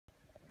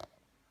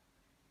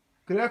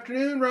Good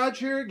afternoon, Raj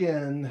here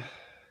again.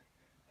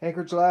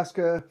 Anchorage,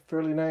 Alaska,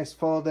 fairly nice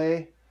fall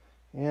day,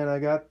 and I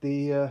got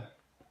the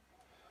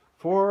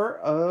 4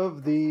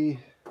 of the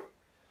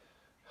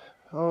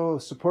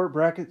support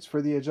brackets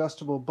for the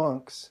adjustable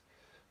bunks,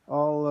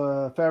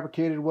 all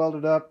fabricated,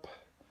 welded up,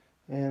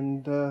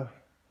 and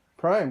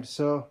primed.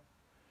 So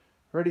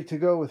ready to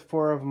go with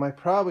 4 of them. I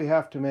probably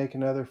have to make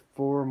another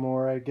 4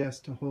 more, I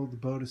guess, to hold the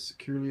boat as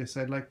securely as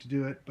I'd like to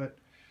do it, but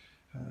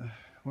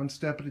one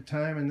step at a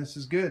time, and this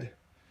is good.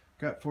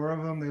 Got 4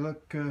 of them. They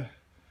look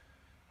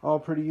all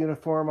pretty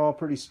uniform, all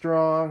pretty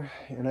strong,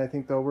 and I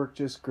think they'll work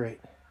just great.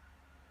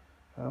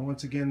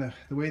 Once again,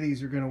 the way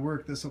these are going to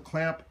work, this will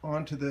clamp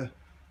onto the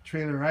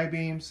trailer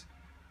I-beams.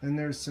 Then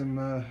there's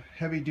some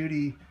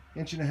heavy-duty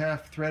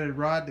 1.5-inch threaded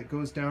rod that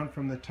goes down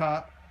from the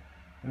top,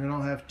 and then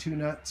I'll have 2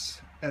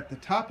 nuts at the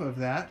top of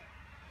that.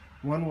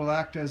 One will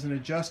act as an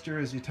adjuster.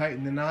 As you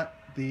tighten the knot,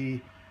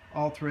 the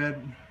all thread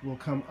will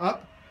come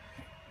up,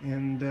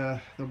 and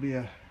there'll be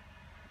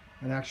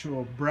an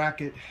actual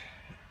bracket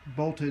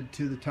bolted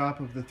to the top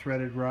of the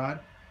threaded rod,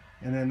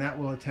 and then that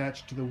will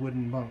attach to the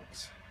wooden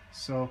bunks.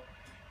 So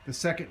the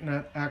second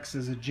nut acts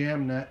as a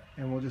jam nut,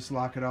 and we'll just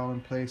lock it all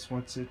in place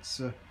once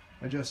it's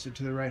adjusted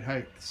to the right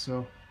height.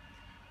 So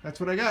that's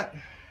what I got.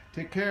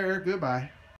 Take care. Goodbye.